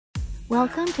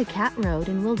Welcome to Catt Road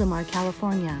in Wildomar,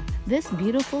 California. This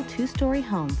beautiful two-story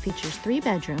home features 3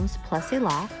 bedrooms plus a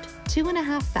loft,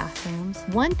 2.5 bathrooms,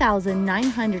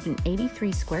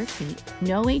 1,983 square feet,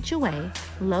 no HOA,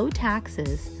 low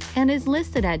taxes, and is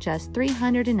listed at just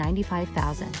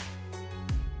 $395,000.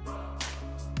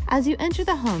 As you enter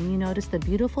the home, you notice the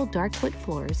beautiful dark wood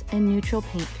floors and neutral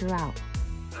paint throughout.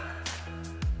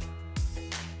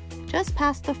 Just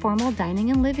past the formal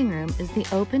dining and living room is the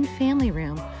open family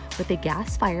room with a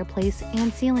gas fireplace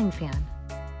and ceiling fan.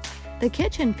 The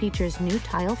kitchen features new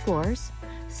tile floors,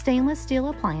 stainless steel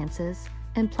appliances,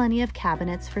 and plenty of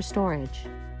cabinets for storage.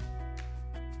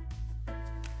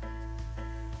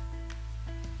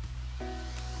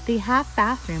 The half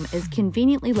bathroom is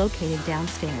conveniently located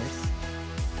downstairs.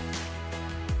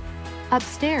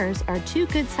 Upstairs are 2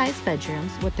 good-sized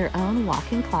bedrooms with their own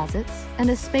walk-in closets and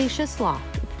a spacious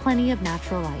loft with plenty of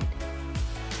natural light.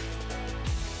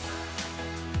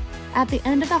 At the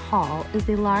end of the hall is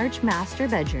the large master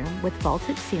bedroom with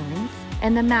vaulted ceilings,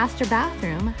 and the master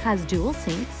bathroom has dual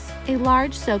sinks, a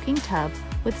large soaking tub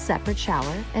with separate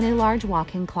shower, and a large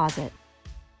walk-in closet.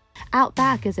 Out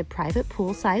back is a private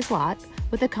pool-sized lot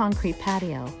with a concrete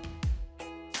patio.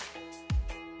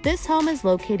 This home is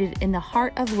located in the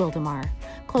heart of Wildomar,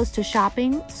 close to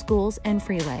shopping, schools, and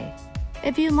freeway.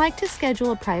 If you'd like to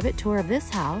schedule a private tour of this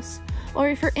house, or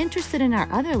if you're interested in our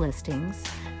other listings,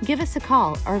 give us a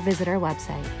call or visit our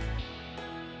website.